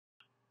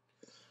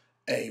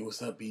Hey,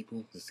 what's up,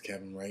 people? This is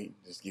Kevin Wright,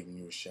 just giving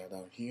you a shout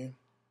out here.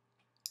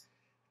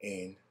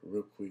 And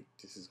real quick,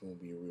 this is going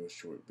to be a real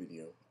short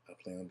video. I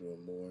plan on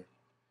doing more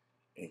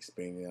and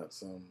expanding out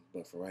some,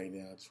 but for right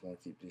now, I just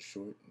want to keep this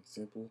short and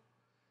simple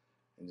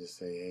and just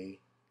say, hey,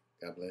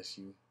 God bless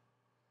you.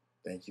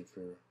 Thank you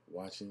for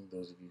watching.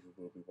 Those of you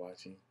who will be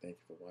watching, thank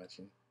you for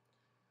watching.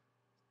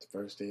 The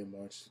first day of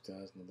March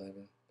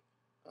 2011,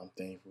 I'm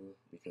thankful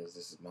because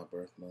this is my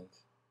birth month.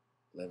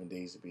 11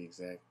 days to be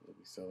exact, we'll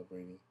be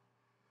celebrating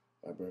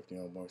my birthday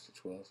on March the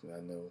 12th, and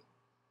I know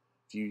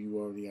few of you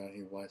already out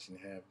here watching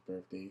have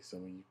birthdays.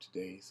 Some of you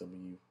today, some of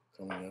you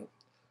coming up.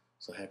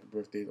 So happy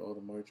birthday to all the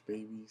March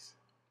babies.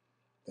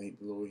 Thank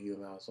the Lord He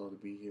allowed us all to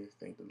be here.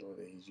 Thank the Lord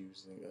that He's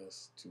using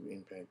us to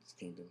impact His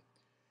kingdom.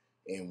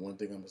 And one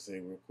thing I'm going to say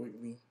real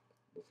quickly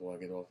before I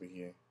get off of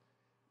here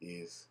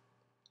is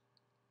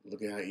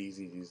look at how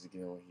easy it is to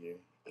get on here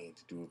and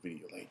to do a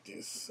video like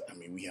this. I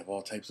mean, we have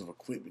all types of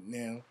equipment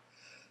now.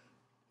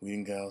 We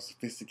done got all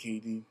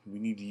sophisticated. We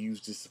need to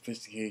use this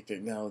sophisticated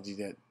technology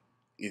that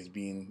is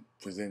being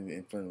presented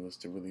in front of us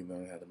to really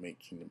learn how to make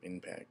kingdom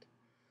impact.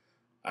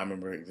 I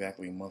remember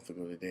exactly a month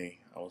ago today,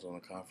 I was on a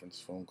conference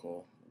phone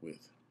call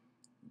with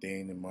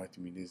Dan and Martha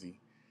Munizzi,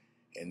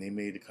 and they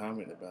made a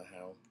comment about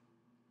how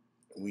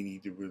we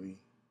need to really,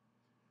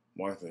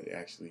 Martha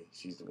actually,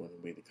 she's the one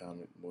who made the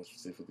comment more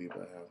specifically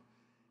about how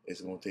it's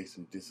going to take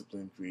some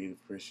disciplined,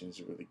 creative Christians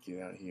to really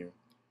get out here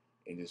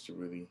and just to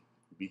really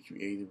be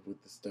creative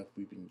with the stuff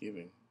we've been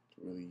given,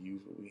 to really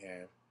use what we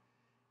have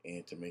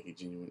and to make a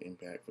genuine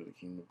impact for the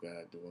kingdom of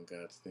God, doing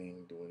God's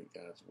thing, doing it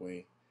God's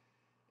way,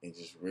 and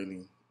just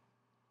really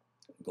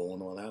going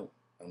all out.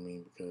 I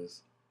mean,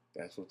 because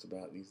that's what's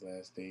about these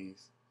last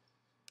days.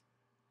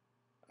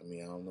 I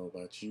mean, I don't know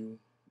about you,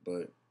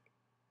 but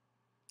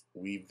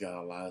we've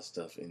got a lot of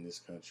stuff in this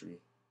country.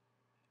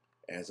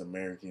 As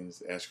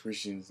Americans, as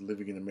Christians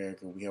living in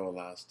America, we have a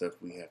lot of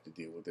stuff we have to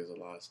deal with. There's a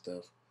lot of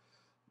stuff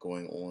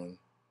going on,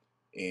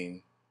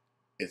 and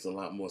it's a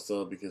lot more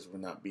so because we're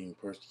not being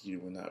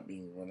persecuted, we're not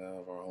being run out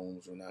of our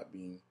homes, we're not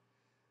being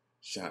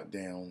shot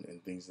down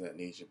and things of that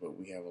nature, but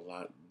we have a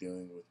lot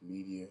dealing with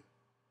media.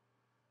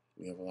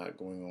 We have a lot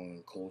going on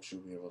in culture.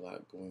 We have a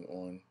lot going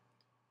on.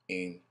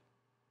 And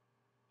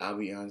I'll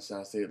be honest,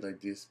 I'll say it like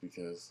this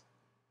because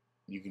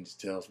you can just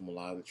tell from a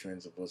lot of the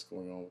trends of what's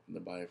going on in the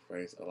body of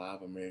Christ. A lot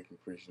of American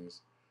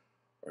Christians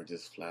are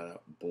just flat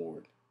out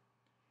bored.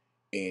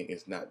 And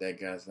it's not that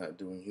God's not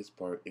doing His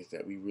part, it's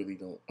that we really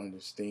don't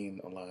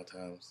understand a lot of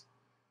times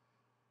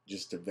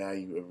just the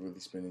value of really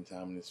spending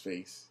time in His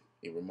face.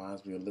 It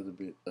reminds me a little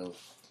bit of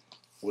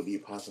what the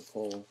Apostle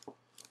Paul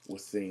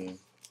was saying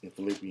in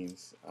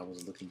Philippians. I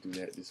was looking through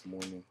that this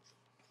morning,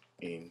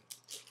 and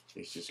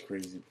it's just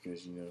crazy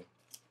because,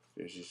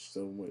 there's just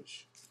so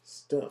much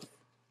stuff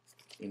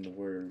in the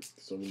Word,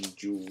 so many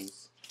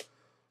jewels,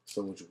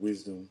 so much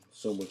wisdom,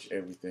 so much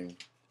everything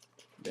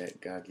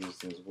that God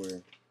gives in His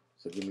Word.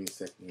 So give me a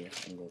second here.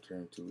 I'm going to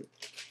turn to it,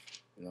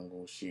 and I'm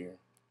going to share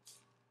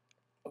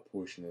a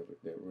portion of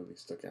it that really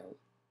stuck out.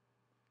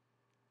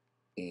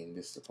 And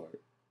this is the part.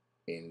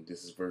 And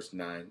this is verse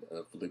 9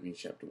 of Philippians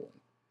chapter 1.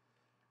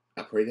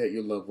 I pray that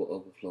your love will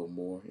overflow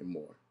more and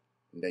more,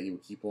 and that you will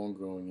keep on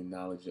growing in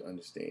knowledge and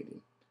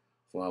understanding.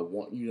 For I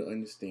want you to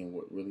understand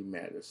what really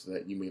matters, so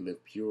that you may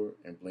live pure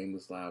and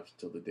blameless lives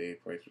until the day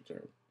of Christ's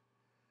return.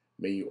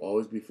 May you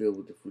always be filled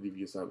with the fruit of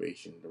your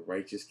salvation, the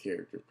righteous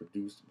character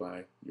produced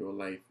by your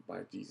life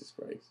by Jesus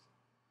Christ.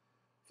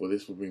 For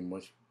this will bring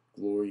much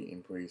glory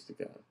and praise to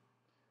God.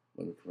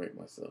 Let me correct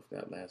myself.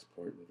 That last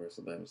part in verse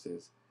 11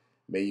 says,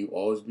 may you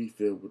always be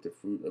filled with the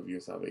fruit of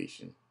your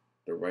salvation,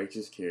 the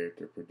righteous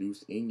character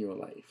produced in your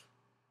life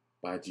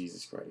by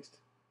Jesus Christ.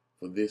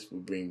 For this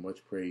will bring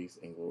much praise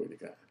and glory to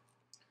God.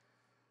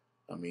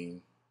 I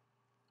mean,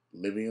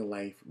 living a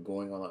life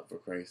going all out for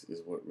Christ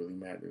is what really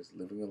matters.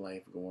 Living a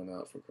life going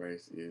out for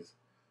Christ is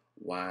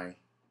why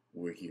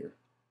we're here.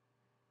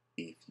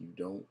 If you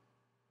don't,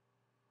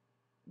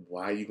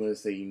 why are you going to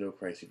say you know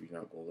Christ if you're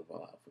not going to live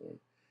all out for Him?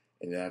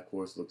 And that, of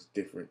course, looks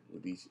different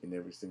with each and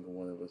every single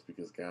one of us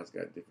because God's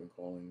got different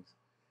callings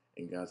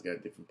and God's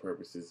got different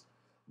purposes.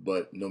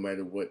 But no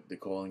matter what the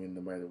calling and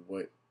no matter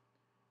what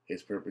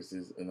His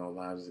purposes in our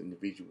lives as an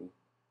individual,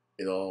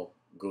 it all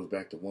goes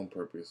back to one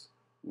purpose,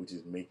 which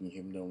is making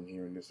Him known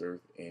here on this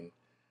earth and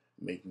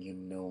making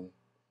Him known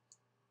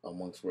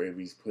amongst wherever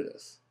He's put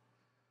us.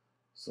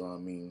 So, I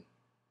mean,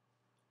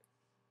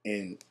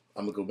 and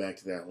I'm going to go back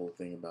to that whole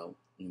thing about,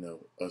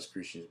 us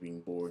Christians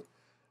being bored.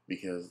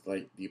 Because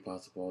like the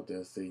Apostle Paul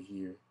does say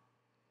here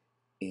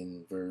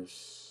in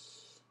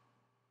verse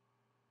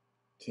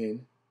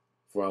 10,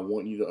 for I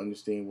want you to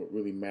understand what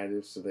really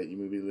matters so that you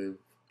may live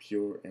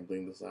pure and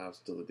blameless lives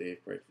until the day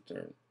of Christ's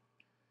return.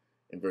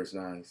 In verse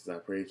 9, he says, I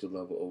pray that your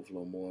love will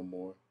overflow more and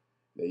more,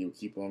 that you will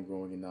keep on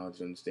growing in knowledge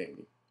and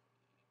understanding.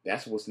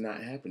 That's what's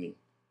not happening.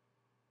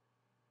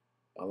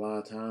 A lot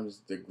of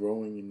times, the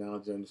growing in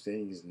knowledge and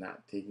understanding is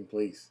not taking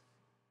place.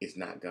 It's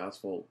not God's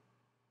fault.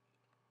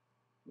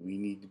 We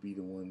need to be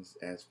the ones,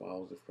 as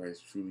followers of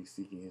Christ, truly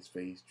seeking His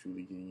face,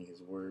 truly getting in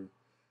His Word,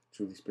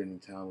 truly spending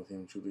time with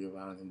Him, truly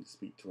allowing Him to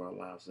speak to our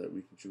lives so that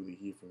we can truly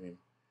hear from Him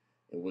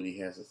and what He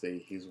has to say.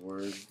 His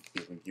word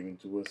has been given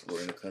to us.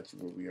 We're in a country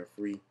where we are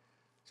free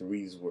to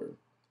read His word.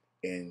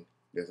 And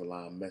there's a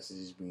lot of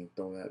messages being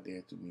thrown out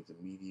there through the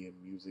media,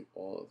 music,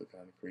 all of the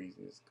kind of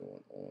craziness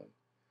going on.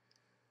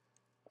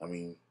 I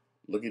mean,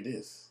 look at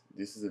this.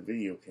 This is a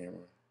video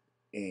camera,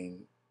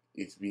 and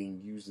it's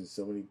being used in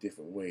so many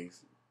different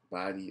ways.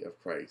 Body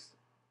of Christ.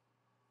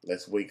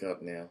 Let's wake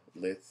up now.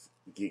 Let's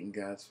get in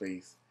God's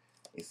face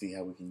and see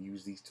how we can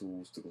use these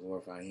tools to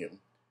glorify Him,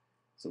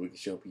 so we can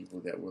show people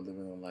that we're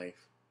living a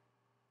life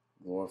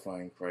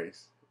glorifying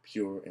Christ,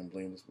 pure and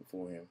blameless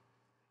before Him,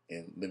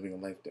 and living a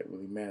life that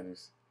really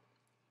matters.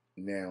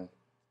 Now,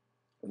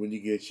 when you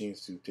get a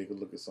chance to take a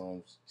look at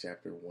Psalms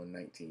chapter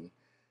 119,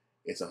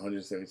 it's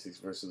 176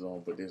 verses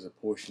long, but there's a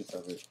portion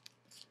of it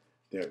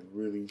that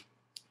really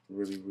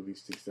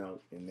sticks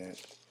out in that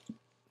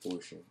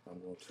portion. I'm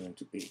going to turn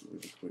to it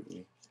really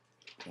quickly.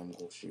 I'm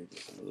going to share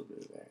just a little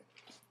bit of that.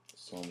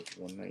 Psalms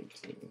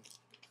 119.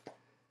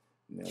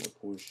 Now, the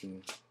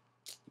portion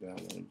that I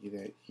want to get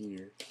at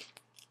here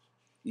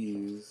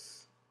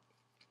is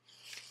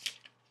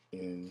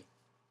in,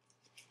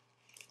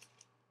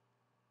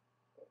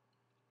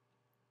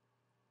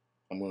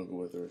 I'm going to go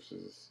with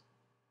verses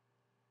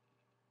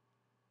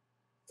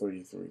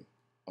 33.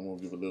 I'm going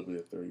to give a little bit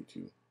of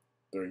 32.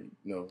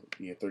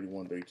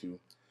 31, 32,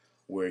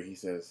 where he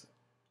says,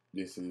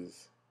 this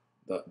is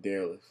the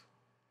derelict.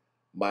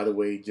 By the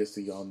way, just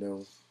so y'all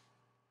know,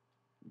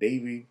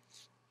 David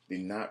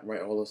did not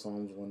write all of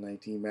Psalms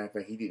 119. Matter of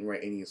fact, he didn't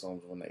write any of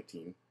Psalms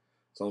 119.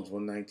 Psalms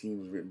 119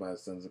 was written by the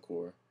sons of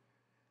Korah.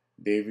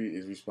 David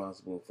is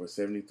responsible for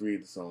 73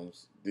 of the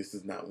Psalms. This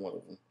is not one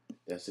of them.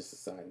 That's just a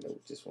side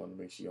note. Just want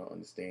to make sure y'all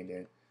understand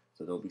that.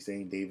 So don't be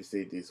saying David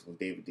said this when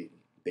David didn't.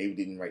 David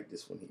didn't write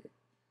this one here.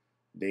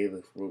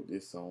 David wrote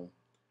this song,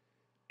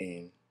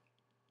 and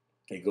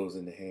it goes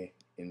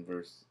in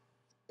verse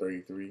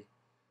 33.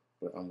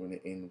 But I'm going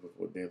to end with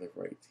what David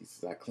writes. He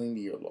says, I cling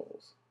to your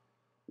laws.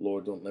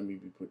 Lord, don't let me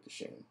be put to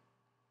shame.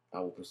 I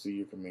will pursue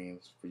your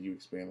commands, for you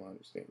expand my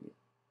understanding.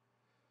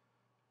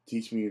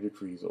 Teach me your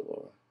decrees, O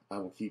Lord. I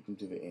will keep them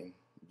to the end.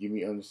 Give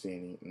me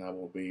understanding, and I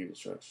will obey your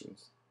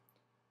instructions.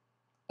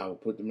 I will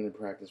put them into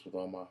practice with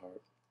all my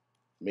heart.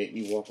 Make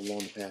me walk along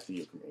the path of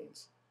your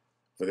commands,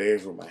 for there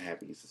is where my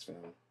happiness is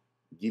found.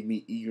 Give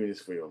me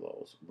eagerness for your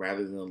laws,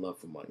 rather than a love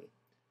for money.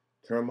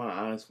 Turn my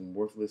eyes from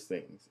worthless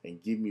things,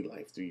 and give me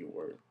life through your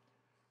word.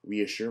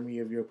 Reassure me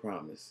of your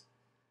promise,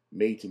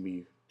 made to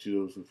me to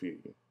those who fear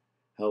you.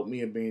 Help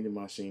me abandon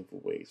my shameful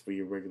ways, for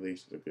your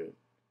regulations are good.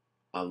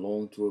 I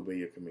long to obey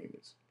your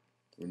commandments.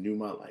 Renew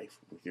my life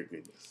with your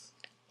goodness.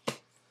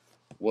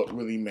 What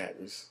really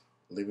matters?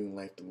 Living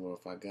life to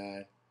glorify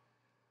God,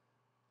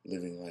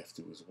 living life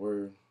through His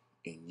Word,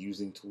 and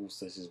using tools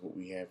such as what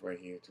we have right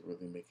here to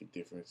really make a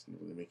difference and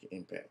really make an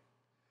impact.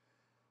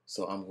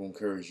 So I'm going to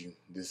encourage you.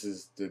 This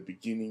is the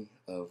beginning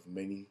of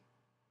many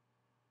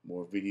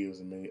more videos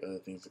and many other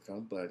things to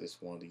come, but I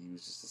just wanted to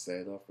use just to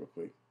set it off real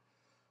quick.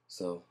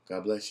 So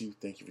God bless you.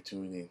 Thank you for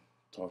tuning in.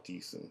 Talk to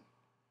you soon.